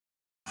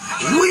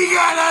we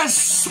got a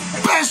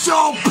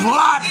special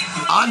plot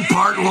on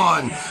part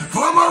one.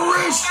 For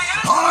Mehwish,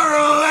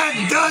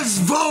 Arlette does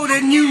vote,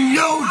 and you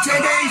know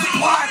today's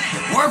plot.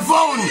 We're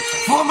voting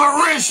for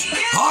Mehwish,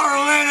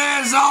 Arlette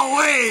as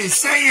always.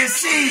 Say you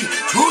see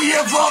who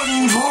you're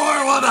voting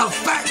for. Well, the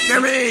fact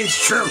remains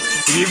true.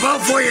 If you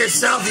vote for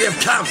yourself, you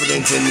have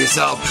confidence in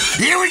yourself.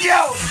 Here we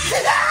go.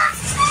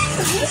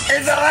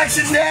 It's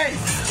election day.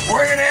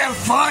 We're going to have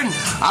fun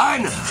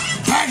on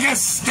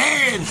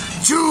Pakistan.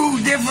 2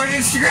 different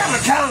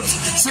Instagram accounts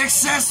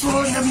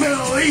successful in the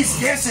Middle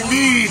East. Yes,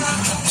 indeed.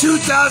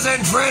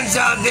 2,000 friends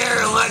out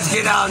there, and let's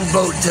get out and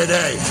vote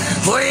today.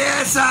 Boy,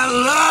 yes, I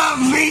love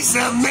me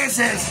some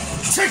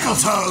Mrs. Tickle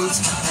Toes.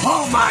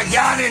 Oh, my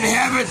God in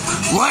heaven.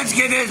 Let's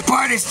get this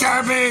party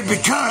started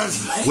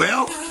because,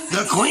 well,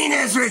 the Queen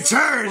has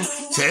returned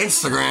to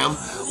Instagram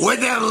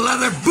with them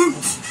leather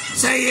boots.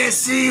 So you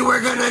see,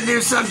 we're going to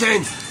do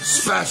something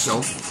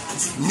special.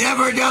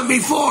 Never done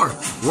before.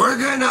 We're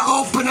going to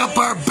open up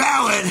our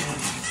ballot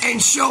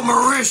and show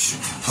Mehwish,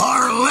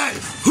 Arlette,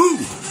 who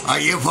are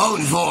you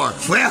voting for?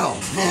 Well,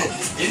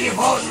 if you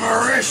vote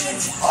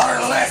Mehwish,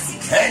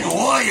 Arlette, and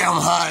William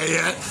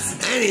Hayat,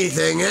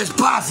 anything is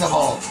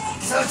possible.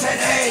 So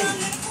today,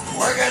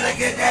 we're going to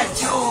get that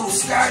tune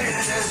started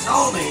as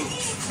homey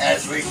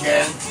as we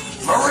can.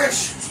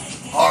 Mehwish,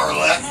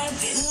 Arlette,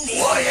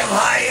 William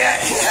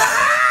Hayat.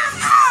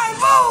 I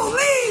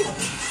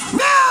believe.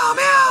 Meow,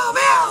 meow,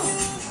 meow.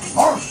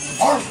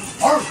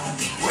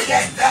 With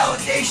that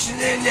validation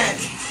and that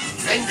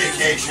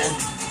vindication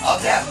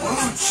of that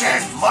blue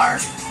check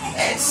mark.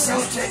 And so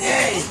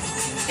today,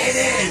 it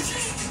is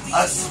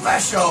a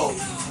special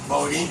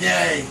voting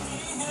day.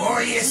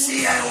 For you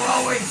see, I will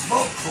always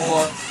vote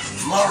for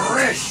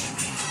Mehwish,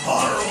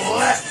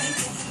 Arlette,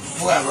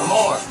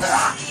 forevermore.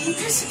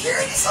 Your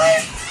security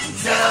slave.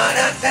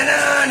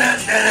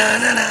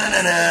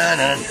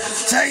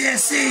 So you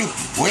see,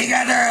 we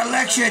got our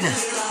election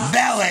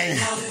ballot,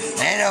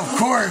 and of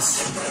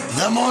course,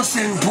 the most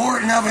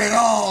important of it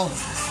all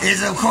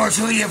is, of course,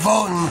 who you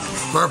voting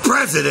for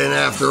president,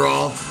 after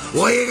all.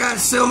 Well, you got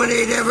so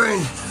many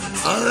different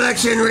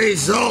election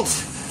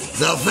results.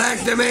 The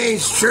fact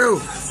remains true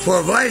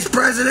for vice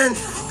president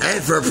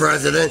and for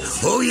president.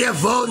 Who you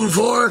voting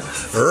for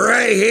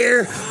right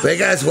here?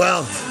 Because,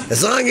 well,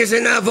 as long as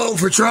you're not voting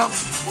for Trump,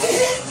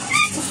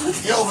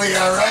 you'll be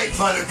alright,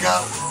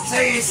 Buttercup. So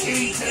you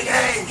see,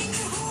 today,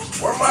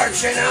 we're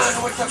marching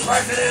on with the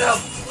president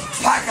of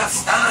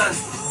Pakistan.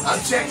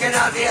 I'm checking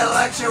out the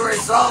election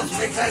results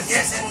because,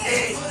 yes,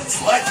 indeed,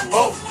 let's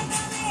vote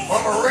for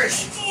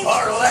Mehwish,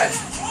 Arlette,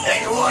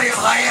 and William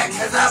Hayat,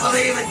 because I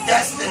believe in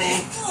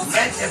destiny,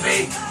 meant to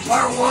be.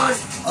 Part 1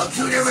 of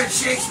 2 different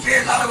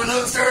Shakespeare Hollywood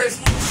little stories.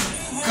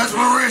 Because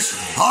Mehwish,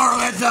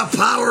 Arlette, the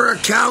power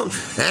account,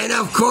 and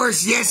of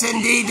course, yes,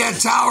 indeed, the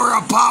Tower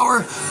of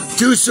Power.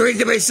 Too sweet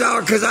to be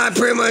sour, because I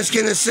pretty much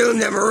can assume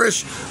that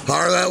Mehwish,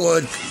 Arlette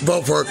would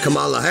vote for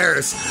Kamala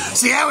Harris.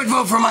 See, I would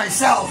vote for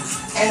myself,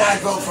 and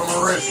I'd vote for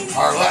Mehwish,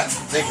 Arlette,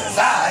 because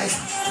I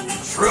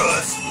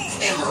trust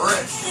in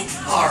Mehwish,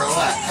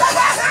 Arlette.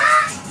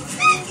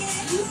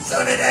 So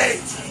today,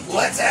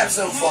 let's have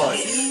some fun,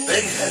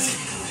 because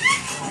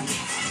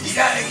you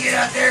gotta get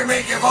out there and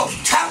make your vote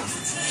count.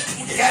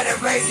 You gotta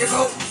make your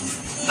vote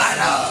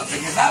matter,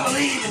 because I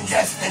believe in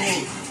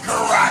destiny.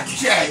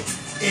 Karachi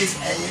is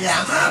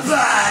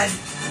Islamabad,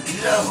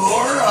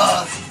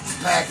 Lahore,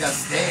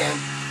 Pakistan.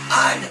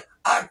 On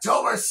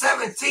October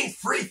 17th,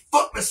 free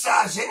foot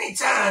massage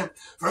anytime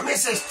for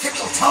Mrs.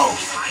 Tickle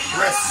Toes.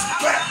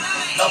 Respect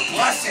the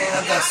blessing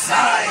of the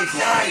size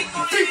 9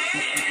 feet,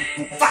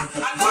 5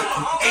 foot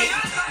 8.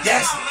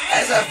 Yes,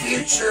 as a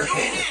future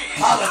in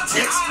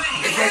politics,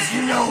 because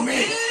you know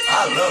me,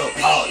 I love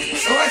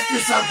politics. So let's do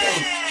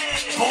something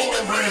bold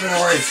and brave and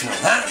original,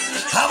 huh?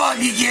 How about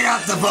you get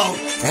out the vote,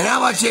 and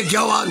how about you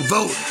go out and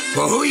vote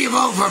for who you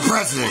vote for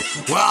president?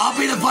 Well, I'll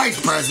be the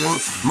vice president.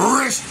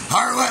 Mehwish,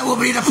 Arlette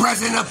will be the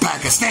president of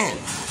Pakistan.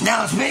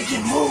 Now, it's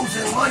making moves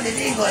in London,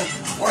 England,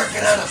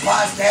 working on a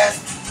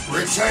podcast,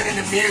 returning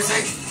to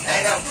music,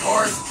 and of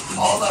course,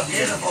 all the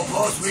beautiful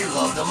posts we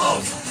love the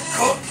most.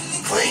 Cook,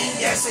 clean,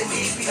 yes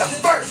indeed, be the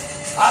first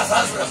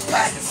husband of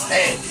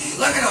Pakistan.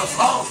 Look at those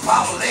long,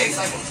 powerful legs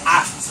like an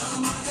ox.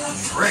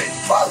 Great.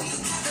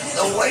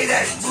 The way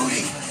that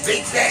booty,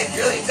 big bad $1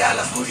 billion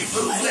booty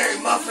food,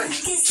 Larry Muffin,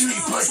 Tootie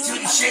Puss,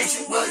 Tootie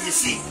Shakes it. Well, you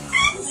see,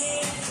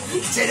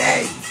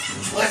 today,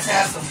 let's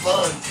have some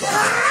fun.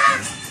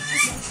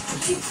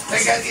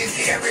 Because you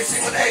see, every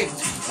single day,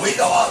 we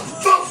go out and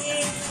boom,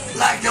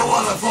 like no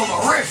other for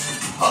Mehwish,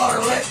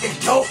 Arlette, and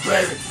Dope,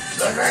 baby.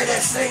 The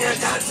greatest singer,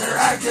 dancer,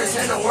 actors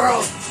in the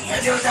world, and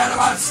no doubt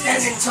about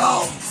standing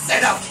tall,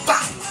 and a 5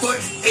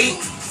 foot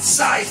 8,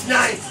 size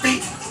 9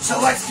 feet.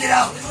 So let's get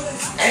out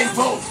and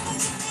vote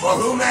for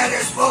who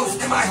matters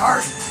most in my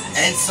heart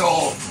and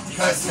soul.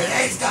 Because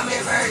today's gonna be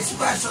a very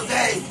special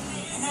day.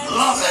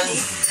 Loving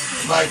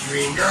my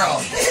dream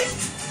girl.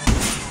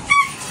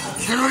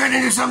 Because we're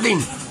gonna do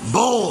something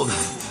bold,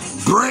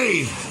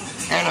 brave,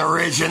 and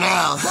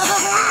original.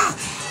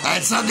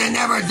 That's something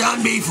never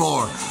done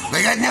before.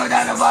 Because no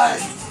doubt about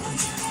it,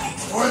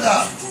 for the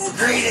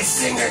greatest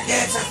singer,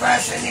 dancer,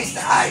 fashionista,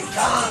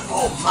 icon.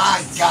 Oh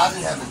my God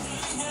in heaven.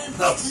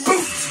 The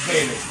boots,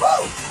 baby.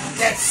 Woo!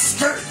 That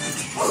skirt.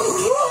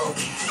 Woo!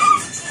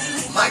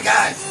 My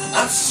God,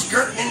 I'm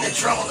skirting into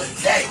trouble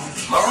today.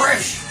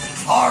 Mehwish,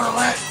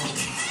 Arlette,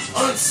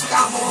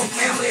 unstoppable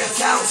family of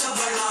talent.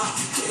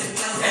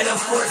 And of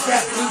course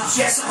that blue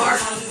check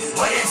mark,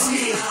 what you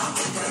see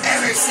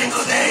every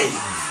single day.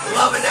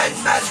 Loving that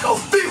magical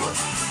feeling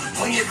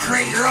when you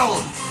create your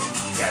own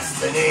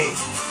destiny.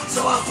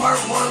 So on part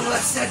one,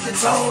 let's set the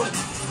tone,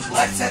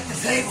 let's set the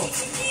table,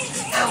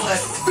 and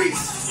let's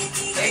feast.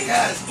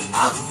 Because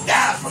I'll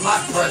die for my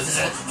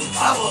president,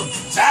 I will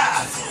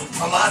die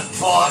for my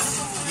boss,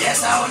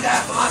 yes, I will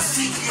die for my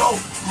CEO,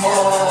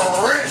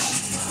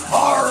 Mehwish,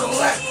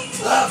 Arlette,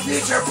 the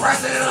future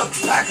president of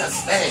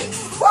Pakistan.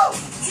 Woo!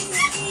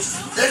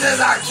 This is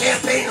our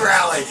campaign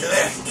rally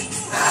today.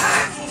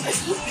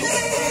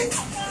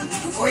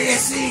 Where you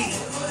see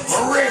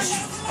Mehwish,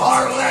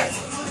 Arlette,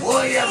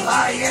 William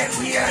Hayat,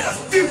 we are the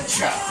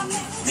future.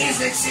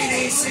 Music,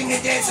 CDs,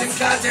 singing, dancing,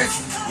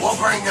 concerts will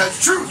bring the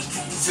truth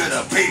to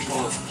the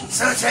people.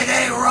 So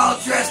today we're all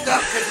dressed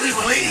up because we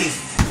believe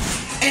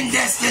in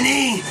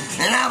destiny.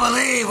 And I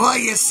believe what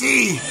you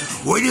see,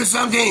 we do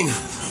something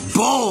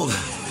bold,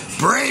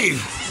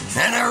 brave,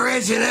 and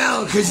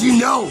original. Because you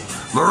know,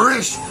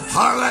 Mehwish,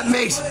 Arlette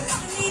makes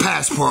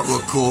passport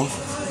look cool,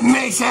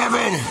 makes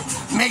heaven,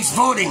 makes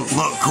voting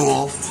look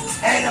cool.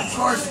 And of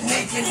course,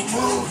 making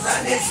moves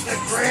on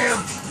Instagram.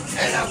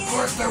 And of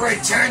course, the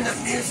return to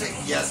music.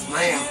 Yes,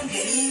 ma'am.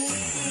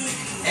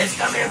 It's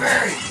going to be a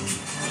very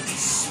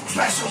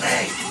special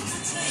day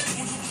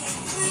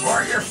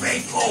for your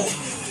faithful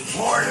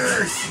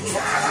warriors.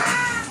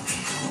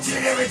 To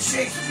David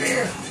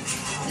Shakespeare,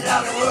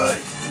 Hollywood.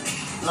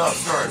 Love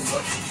stories,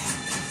 look.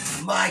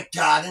 My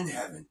God in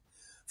heaven.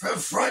 From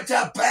front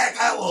to back,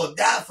 I will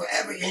die for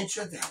every inch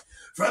of that.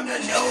 From the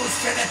nose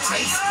to the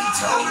tasty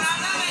toes.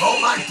 Oh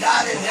my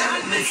God in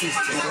heaven, Mrs.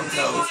 Tickle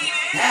Toes.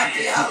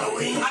 Happy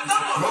Halloween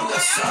from the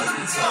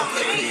sons of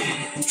liberty.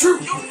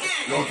 True.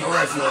 No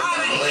terrestrial,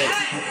 I believe.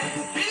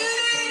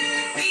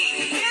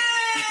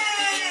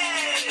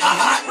 A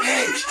hot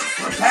day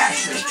for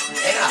passion,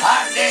 and a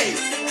hot day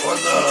for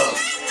love,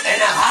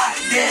 and a hot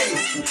day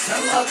to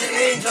love the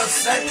angels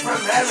sent from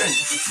heaven.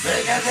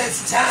 Because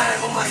it's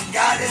time, oh my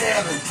God in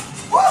heaven.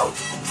 Woo!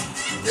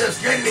 Feels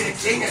good to be the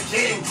King of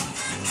Kings.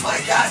 My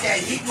God,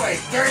 that heat wave,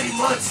 30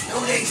 months, no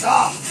days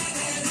off.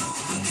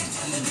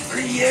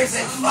 3 years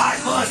and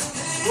 5 months.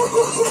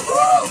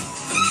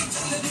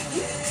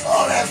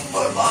 Oh, that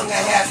footlong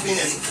of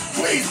happiness.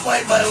 Please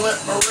bite my lip,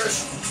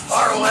 Mehwish,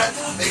 Arlette,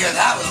 because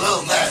I was a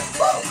little bad.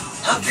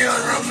 I'm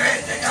feeling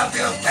romantic, I'm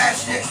feeling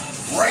passionate.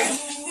 Great,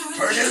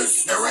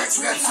 produce, direct,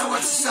 we got so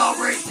much to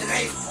celebrate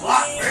today. A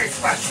lot, very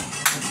special.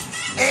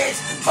 It's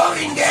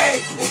voting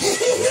day.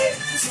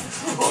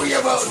 Who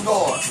you voting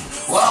for?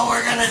 Well,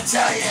 we're going to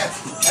tell you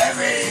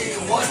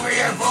everyone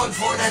we're voting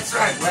for. That's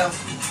right. Well,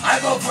 I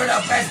vote for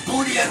the best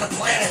booty on the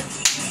planet.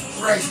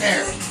 Right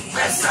there.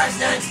 Best size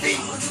 9 feet.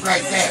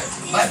 Right there.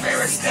 My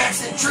favorite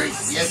snacks and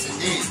treats. Yes,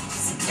 indeed.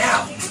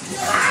 Now.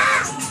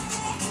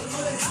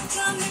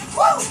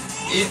 Woo!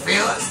 You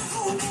feel it?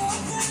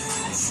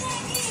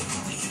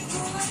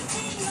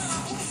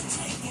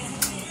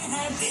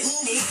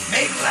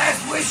 Make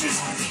last wishes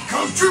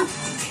come true.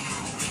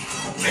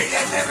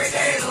 Because every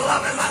day is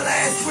loving my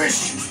last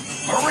wish.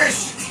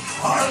 Mehwish,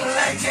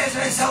 Arlette gives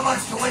me so much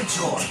to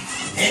enjoy.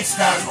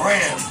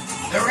 Instagram,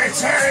 the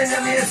return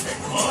to music,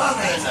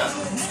 loving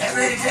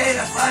every day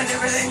to find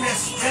everything to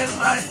spend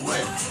life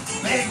with.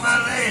 Make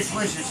my last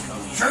wishes come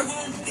true.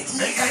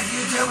 Because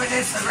YouTube and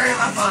Instagram,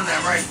 I found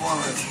that right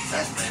formula of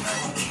success, baby.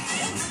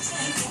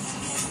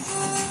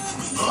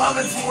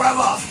 Loving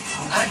forever,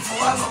 and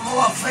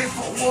forevermore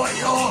faithful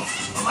warrior.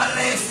 For my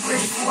last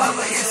wish,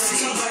 forever you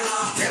see,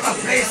 give a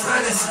place for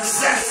the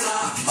success.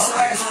 My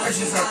last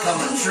wishes are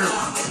coming true.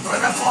 For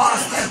the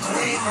boss, the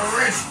queen,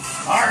 Mehwish,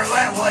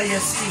 Arlette, well you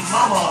see,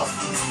 mama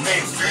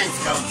makes dreams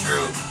come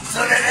true.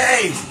 So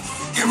today,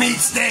 your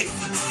meat steak,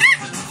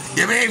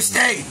 your babe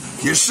steak,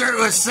 your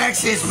shirtless,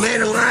 sexiest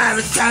man alive,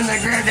 it's time to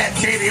grab that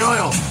baby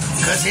oil.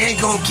 Because he ain't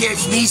gonna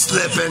catch me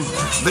slipping.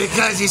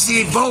 Because you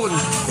see, voting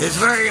is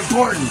very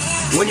important.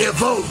 When you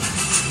vote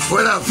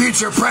for the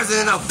future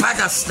president of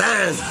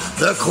Pakistan,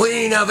 the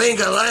Queen of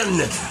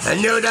England,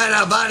 and no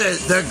doubt about it,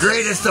 the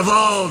greatest of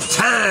all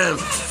time.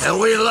 And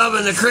we're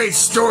loving the great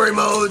story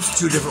modes,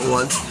 2 different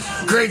ones.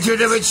 Great 2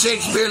 different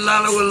Shakespeare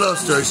Hollywood love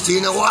stories. Do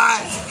you know why?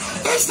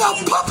 It's the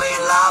Puppy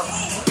Love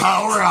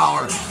Power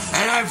Hour.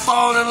 And I've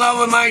fallen in love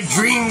with my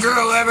dream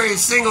girl every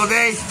single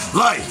day.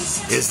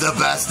 Life is the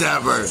best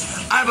ever.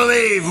 I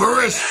believe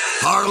Mehwish,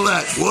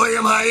 Arlette,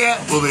 William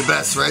Hayat will be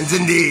best friends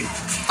indeed.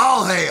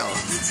 All hail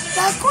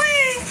the Queen!